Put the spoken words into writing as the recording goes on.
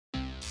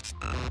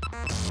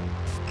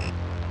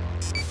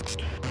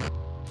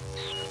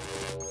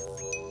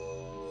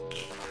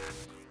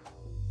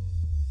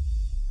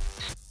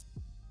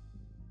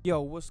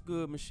Yo, what's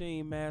good,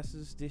 Machine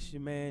Masters? This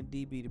your man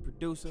DB, the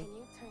producer,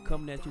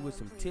 coming at you with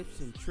some tips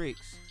and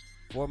tricks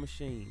for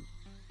Maschine.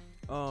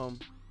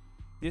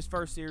 This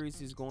first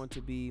series is going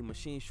to be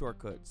Maschine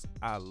shortcuts.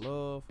 I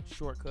love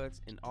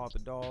shortcuts and author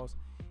DAWs.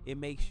 It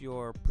makes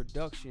your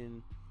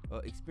production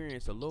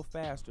experience a little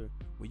faster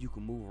when you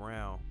can move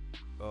around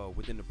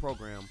within the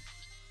program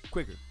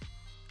quicker.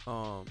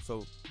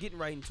 So getting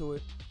right into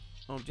it,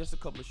 just a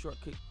couple of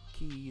shortcut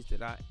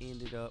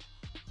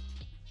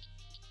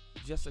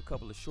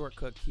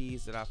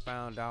keys that I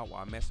found out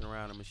while messing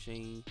around the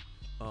Maschine.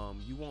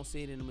 You won't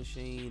see it in the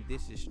Maschine.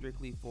 This is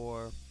strictly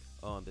for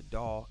the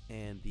DAW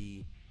and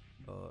the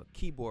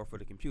keyboard for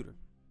the computer.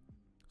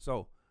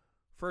 So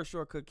first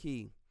shortcut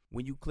key,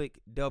 when you click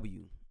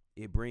W,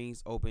 it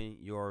brings open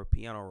your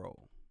piano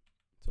roll.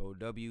 So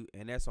W,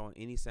 and that's on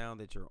any sound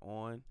that you're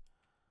on.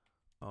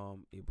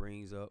 It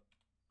brings up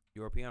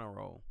your piano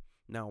roll.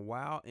 Now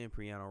while in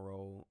piano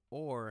roll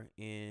or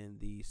in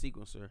the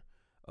sequencer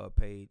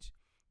page,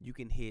 you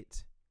can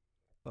hit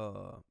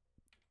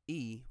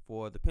E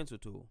for the pencil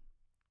tool.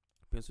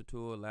 Pencil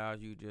tool allows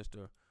you just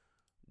to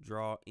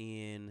draw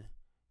in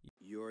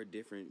your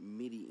different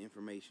MIDI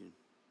information.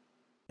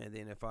 And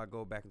then if I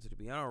go back into the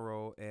piano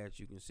roll, as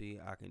you can see,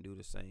 I can do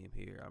the same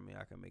here. I mean,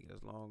 I can make it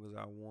as long as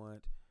I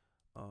want.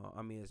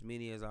 As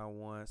many as I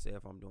want. Say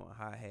if I'm doing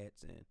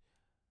hi-hats and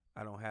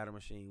I don't have the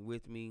Maschine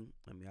with me,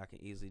 I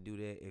can easily do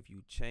that. If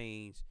you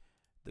change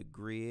the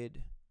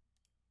grid,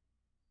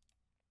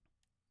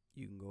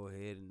 you can go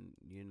ahead and,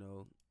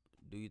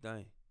 do your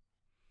thing.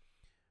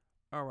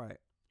 All right.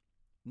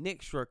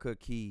 Next shortcut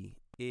key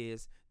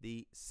is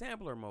the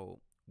sampler mode.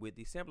 With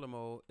the sampler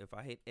mode, if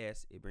I hit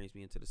S, it brings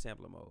me into the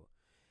sampler mode.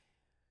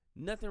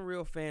 Nothing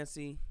real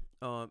fancy.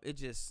 It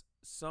just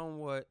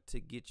somewhat to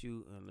get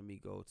you, let me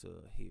go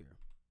to here.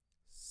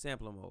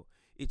 Sampler mode.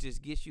 It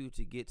just gets you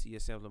to get to your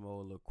sampler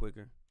mode a little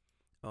quicker.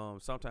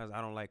 Sometimes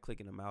I don't like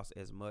clicking the mouse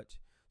as much,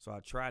 so I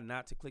try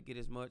not to click it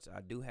as much.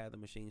 I do have the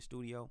Maschine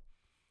Studio.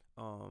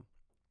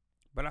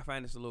 But I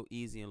find this a little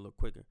easy and a little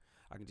quicker.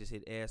 I can just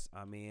hit S,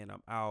 I'm in,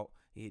 I'm out.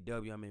 Hit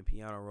W, I'm in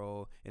piano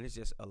roll, and it's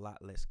just a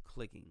lot less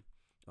clicking.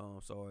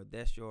 So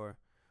that's your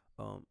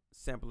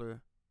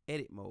sampler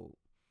edit mode.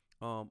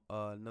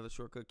 Another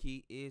shortcut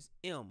key is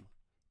M.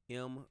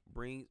 M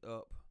brings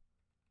up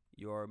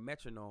your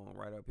metronome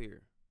right up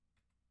here.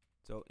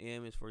 So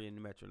M is for your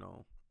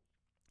metronome.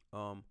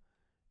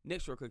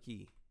 Next shortcut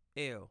key,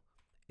 L.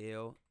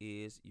 L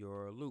is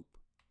your loop.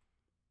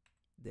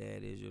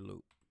 That is your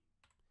loop.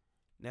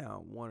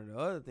 Now, one of the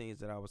other things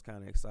that I was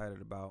kind of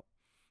excited about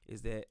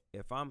is that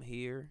if I'm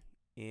here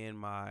in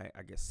my,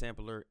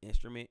 sampler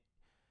instrument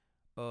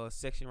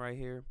section right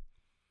here,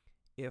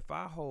 if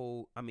I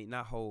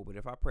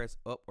if I press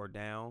up or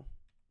down,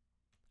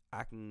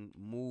 I can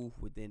move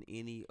within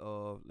any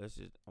of,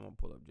 I'm gonna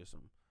pull up just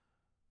some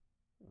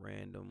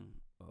random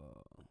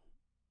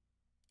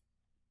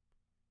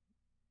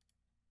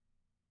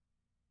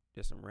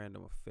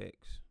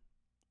effects.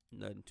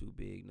 Nothing too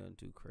big, nothing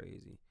too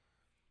crazy.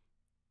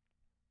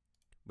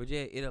 But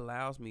yeah, it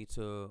allows me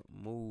to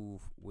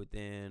move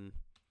within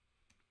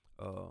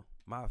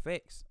my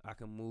effects. I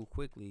can move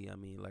quickly.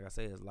 Like I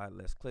said, it's a lot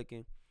less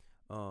clicking.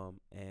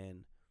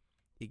 And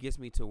it gets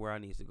me to where I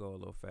need to go a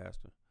little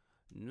faster.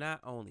 Not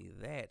only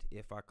that,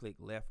 if I click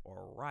left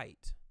or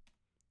right,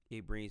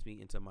 it brings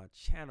me into my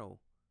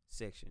channel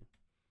section.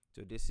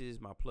 So this is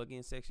my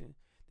plugin section.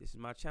 This is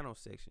my channel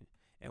section.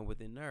 And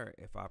within there,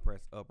 if I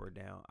press up or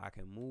down, I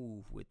can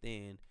move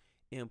within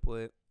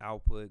input,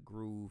 output,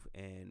 groove,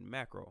 and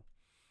macro.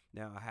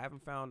 Now, I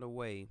haven't found a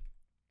way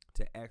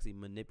to actually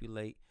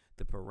manipulate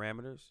the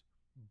parameters,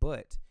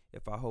 but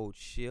if I hold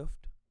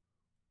shift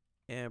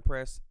and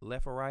press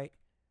left or right,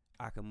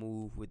 I can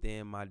move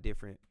within my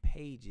different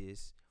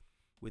pages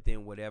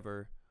within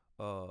whatever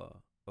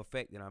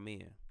effect that I'm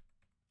in.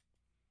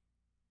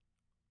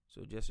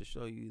 So just to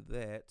show you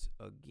that,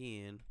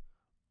 again,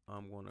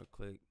 I'm going to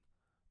click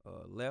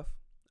left.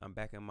 I'm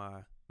back in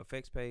my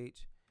effects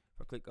page.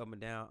 If I click up and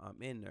down, I'm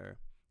in there.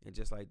 And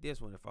just like this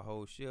one, if I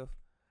hold shift,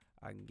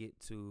 I can get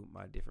to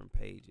my different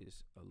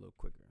pages a little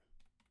quicker.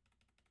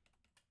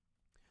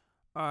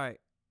 All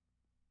right,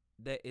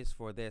 that is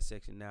for that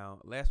section. Now,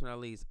 last but not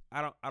least,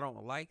 I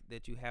don't like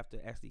that you have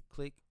to actually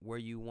click where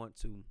you want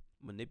to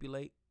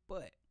manipulate.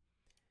 But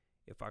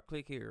if I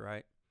click here,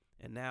 right,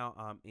 and now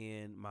I'm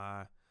in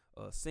my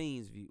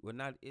scenes view. Well,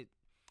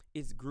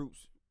 it's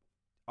groups,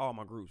 all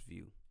my groups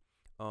view.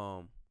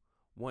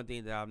 One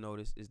thing that I've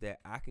noticed is that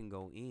I can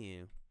go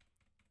in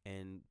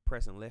and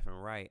pressing left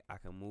and right, I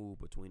can move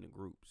between the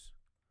groups,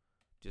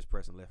 just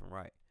pressing left and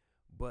right.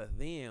 But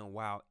then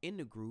while in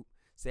the group,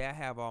 say I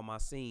have all my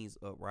scenes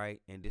up,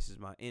 right, and this is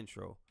my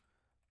intro,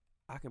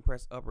 I can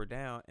press up or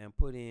down and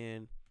put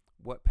in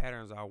what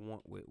patterns I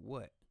want with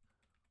what.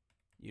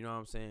 You know what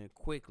I'm saying?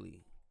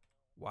 Quickly.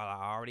 While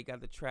I already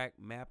got the track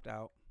mapped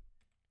out,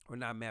 or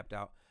not mapped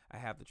out, I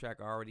have the track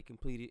already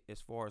completed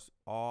as far as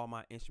all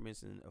my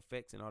instruments and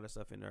effects and all that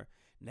stuff in there.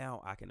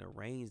 Now I can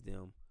arrange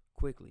them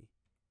quickly.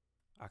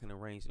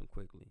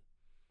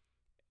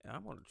 And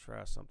I'm going to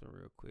try something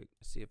real quick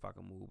and see if I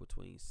can move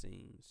between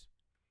scenes.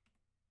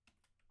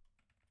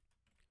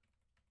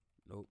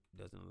 Nope,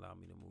 doesn't allow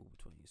me to move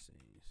between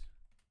scenes.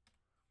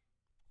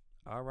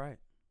 All right.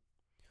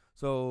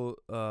 So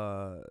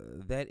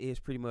that is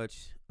pretty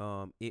much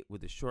it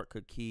with the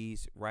shortcut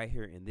keys right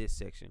here in this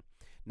section.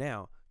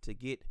 Now, to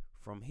get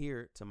from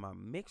here to my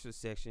mixer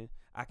section,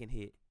 I can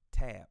hit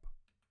tab.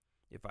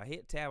 If I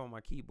hit tab on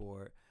my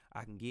keyboard,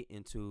 I can get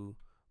into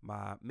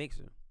my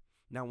mixer.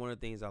 Now, one of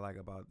the things I like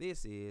about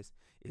this is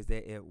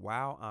that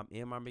while I'm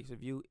in my mixer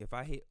view, if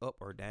I hit up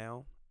or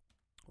down,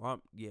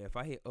 if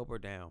I hit up or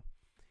down,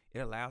 it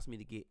allows me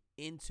to get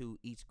into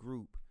each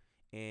group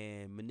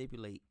and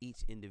manipulate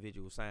each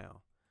individual sound.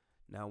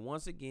 Now,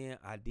 once again,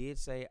 I did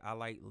say I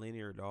like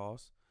linear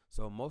DAWs.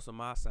 So most of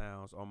my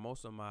sounds or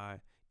most of my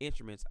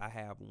instruments, I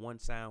have one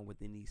sound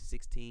within these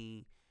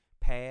 16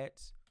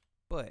 pads.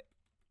 But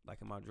like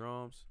in my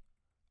drums,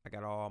 I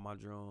got all my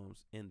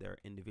drums in there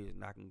individually.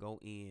 And I can go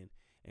in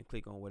and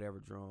click on whatever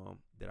drum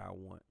that I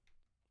want.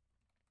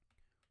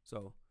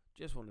 So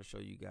just want to show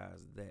you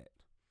guys that.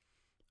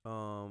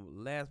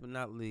 Last but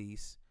not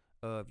least,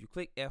 if you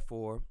click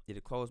F4,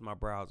 it'll close my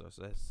browser.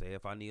 So let's say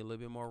if I need a little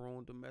bit more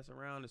room to mess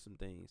around with some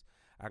things,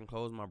 I can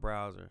close my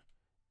browser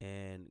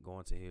and go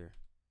into here.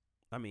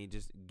 I mean,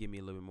 just give me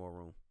a little bit more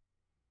room.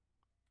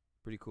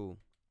 Pretty cool.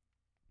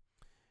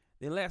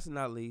 Then last but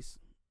not least,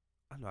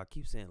 I know I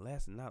keep saying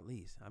last but not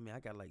least. I mean,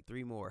 I got like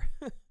 3 more.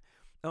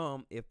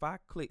 If I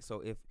click, so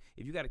if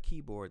you got a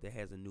keyboard that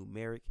has a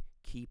numeric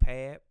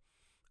keypad,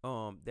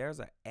 there's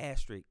an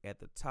asterisk at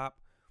the top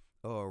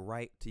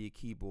right to your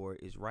keyboard.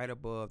 Is right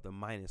above the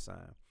minus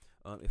sign.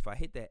 If I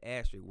hit that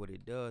asterisk, what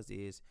it does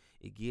is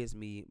it gives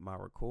me my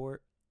record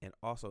and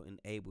also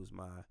enables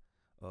my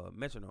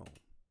metronome.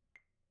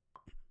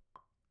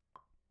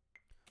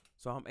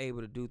 So I'm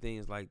able to do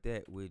things like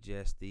that with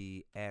just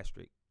the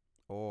asterisk.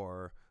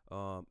 Or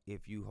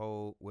if you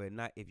hold, well,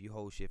 not if you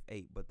hold shift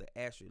 8, but the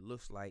asterisk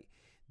looks like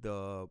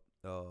the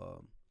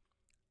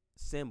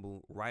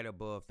symbol right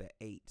above the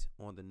 8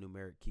 on the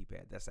numeric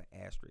keypad. That's an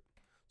asterisk.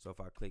 So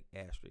if I click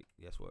asterisk,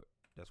 that's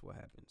what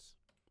happens.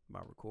 My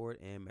record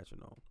and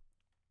metronome.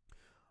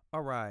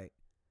 All right.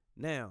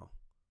 Now,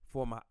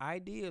 for my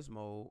ideas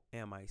mode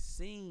and my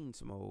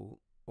scenes mode,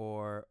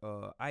 or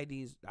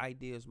ideas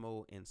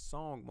mode and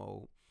song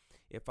mode,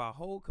 if I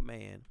hold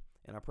command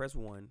and I press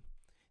 1,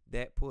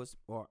 that puts,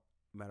 or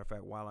matter of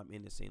fact, while I'm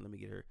in the scene, let me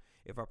get here.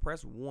 If I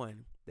press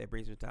 1, that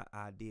brings me to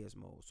ideas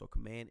mode. So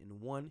command and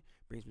 1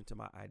 brings me to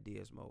my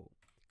ideas mode.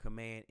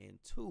 Command and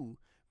 2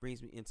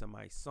 brings me into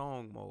my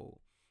song mode.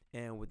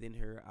 And within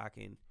here, I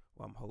can,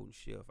 well, I'm holding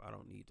shift. I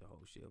don't need to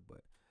hold shift,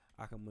 but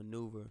I can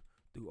maneuver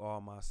through all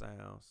my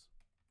sounds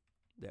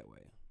that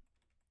way.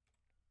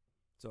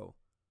 So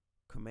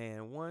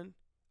command 1,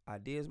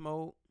 ideas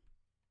mode,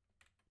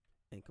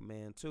 and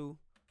command 2,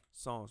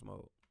 songs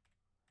mode.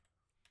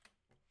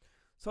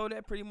 So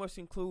that pretty much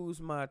includes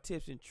my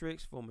tips and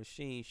tricks for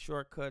Maschine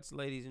shortcuts,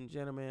 ladies and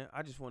gentlemen.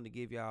 I just wanted to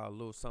give y'all a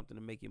little something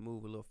to make you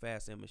move a little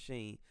faster in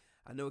Maschine.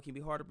 I know it can be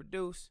hard to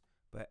produce,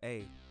 but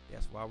hey,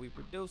 that's why we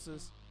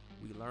producers.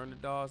 We learn the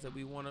DAWs that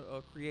we want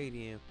to create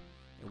in,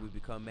 and we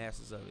become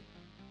masters of it.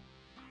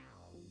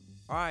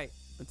 All right,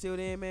 until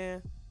then,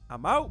 man,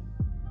 I'm out.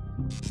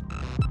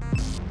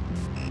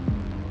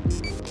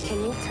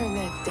 Can you turn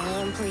that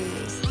down,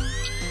 please?